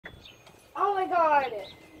find it.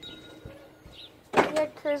 We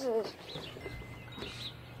had Chris's.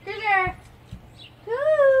 Critter!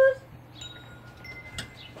 Coos!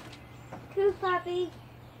 Coos, puppy.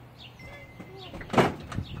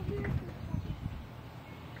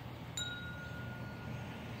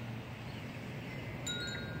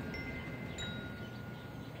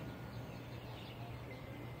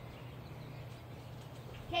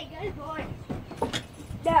 Okay, good boy.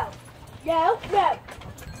 No. No, no.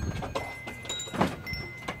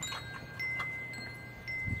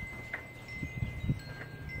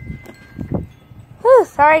 Whew,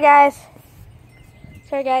 sorry guys.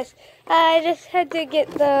 I just had to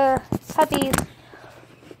get the puppies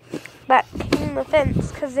back in the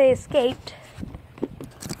fence because they escaped.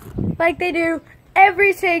 Like they do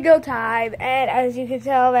every single time. And as you can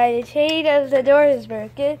tell by the chain of the door is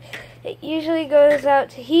broken, it usually goes out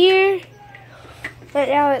to here. But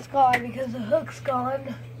now it's gone because the hook's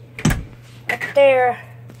gone. Up there.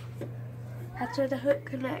 That's where the hook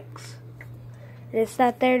connects. And it's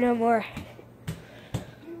not there no more.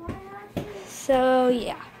 So,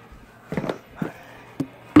 yeah.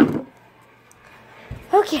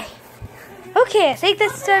 Okay, I think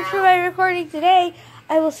that's done for my recording today.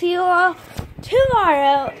 I will see you all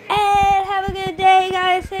tomorrow. And have a good day,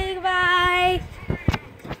 guys. Say goodbye.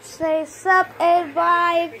 Say sup and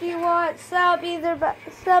bye if you want sup, either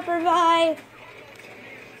sup or bye.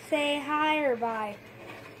 Say hi or bye.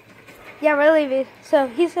 Yeah, we're leaving. So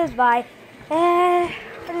he says bye. And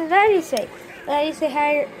what does Maddie say? Maddie say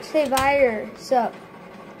hi or say bye or sup?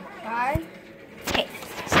 Bye. Okay,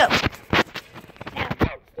 so now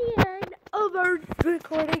that's the end of our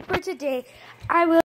recording for today. I will